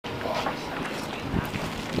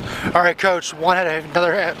All right, Coach. Juan had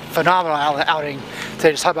another phenomenal outing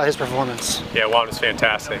today. Just talk about his performance. Yeah, Juan was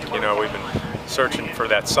fantastic. You know, we've been searching for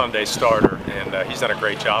that Sunday starter, and he's done a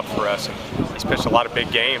great job for us. And he's pitched a lot of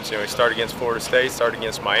big games. You know, he started against Florida State, started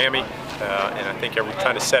against Miami, and I think we're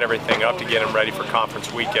trying to set everything up to get him ready for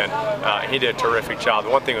conference weekend. He did a terrific job.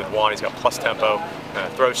 The one thing with Juan, he's got plus tempo,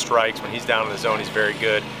 throws strikes. When he's down in the zone, he's very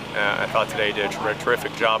good. I thought today he did a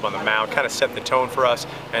terrific job on the mound, kind of set the tone for us,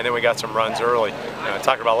 and then we got some runs early.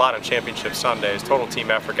 Talking about a lot on Championship Sundays, total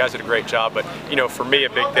team effort. Guys did a great job, but you know, for me, a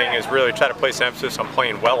big thing is really try to place emphasis on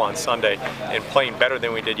playing well on Sunday and playing better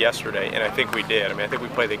than we did yesterday, and I think we did. I mean, I think we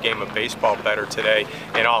played the game of baseball better today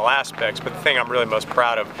in all aspects, but the thing I'm really most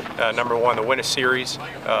proud of, number one, to win a series,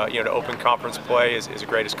 to open conference play is a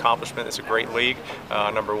great accomplishment. It's a great league,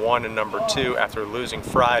 number one, and number two, after losing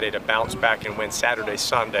Friday, to bounce back and win Saturday,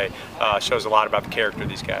 Sunday, shows a lot about the character of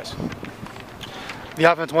these guys. The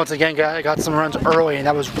offense once again got some runs early, and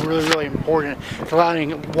that was really important for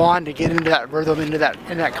allowing Juan to get into that rhythm, into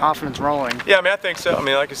that confidence rolling. Yeah, I mean, I think so. I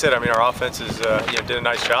mean, like I said, I mean, our offense did a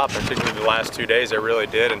nice job, particularly the last 2 days. They really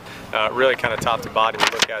did, and really kind of top to bottom. You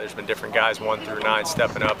look at it, there's been different guys 1 through 9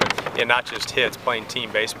 stepping up, and not just hits, playing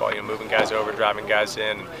team baseball. You know, moving guys over, driving guys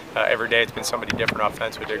in. Every day it's been somebody different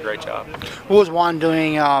offensively. Did a great job. What was Juan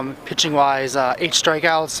doing pitching wise? 8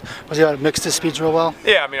 strikeouts. Was he able to mix his speeds real well?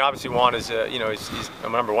 Yeah, I mean, obviously Juan is he's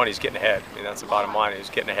number one. He's getting ahead. I mean, that's the bottom line. He's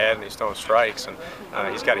getting ahead and he's throwing strikes, and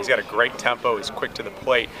he's got a great tempo. He's quick to the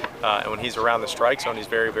plate, and when he's around the strike zone, he's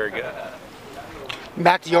very good.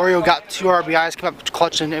 Matt DiOrio got 2 RBIs, came up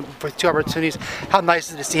clutch with 2 opportunities. How nice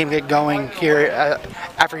is it to see him get going here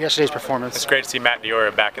after yesterday's performance? It's great to see Matt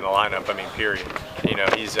DiOrio back in the lineup. I mean, period. You know,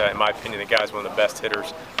 he's, in my opinion, the guy's one of the best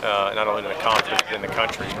hitters, not only in the conference but in the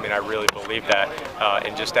country. I mean, I really believe that.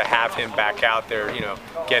 And just to have him back out there, you know,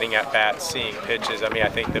 getting at bats, seeing pitches. I mean, I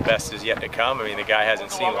think the best is yet to come. I mean, the guy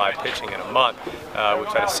hasn't seen live pitching in a month. We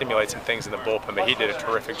try to simulate some things in the bullpen, but he did a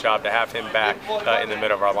terrific job. To have him back in the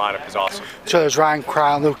middle of our lineup is awesome. So there's Ryan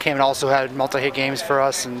Cryle and Luke came and also had multi-hit games for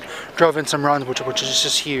us and drove in some runs, which is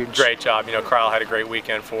just huge. Great job. You know, Cryle had a great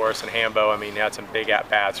weekend for us, and Hambo, I mean, he had some big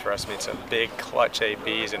at-bats for us. I mean, some big clutch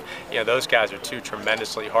ABs, and, you know, those guys are 2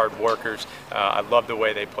 tremendously hard workers. I love the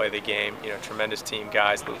way they play the game. You know, tremendous team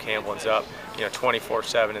guys. Luke Hamlin's up, you know,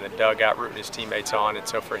 24/7 in the dugout, rooting his teammates on, and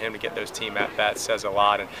so for him to get those team at-bats says a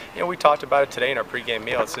lot. And, you know, we talked about it today in our pregame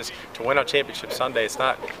meal. It's just to win on Championship Sunday, it's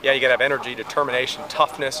not, yeah, you got to have energy, determination,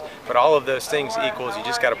 toughness, but all of those things equals you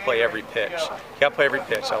just got to play every pitch. You got to play every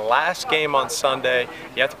pitch. The last game on Sunday,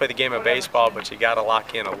 you have to play the game of baseball, but you got to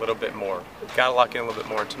lock in a little bit more. Got to lock in a little bit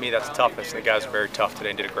more. And to me, that's toughness. And the guys are very tough today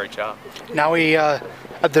and did a great job. Now we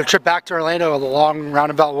the trip back to Orlando, a long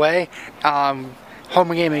roundabout way. Home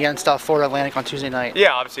game against Florida Atlantic on Tuesday night.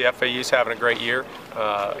 Yeah, obviously FAU's having a great year. You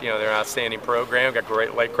know, they're an outstanding program. Got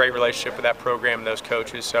great relationship with that program and those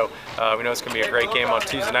coaches. So we know it's going to be a great game on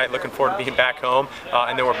Tuesday night. Looking forward to being back home,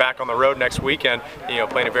 and then we're back on the road next weekend. You know,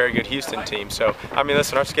 playing a very good Houston team. So I mean,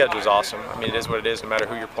 listen, our schedule is awesome. I mean, it is what it is. No matter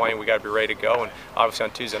who you're playing, we got to be ready to go. And obviously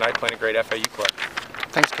on Tuesday night, playing a great FAU play.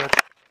 Thanks, Coach.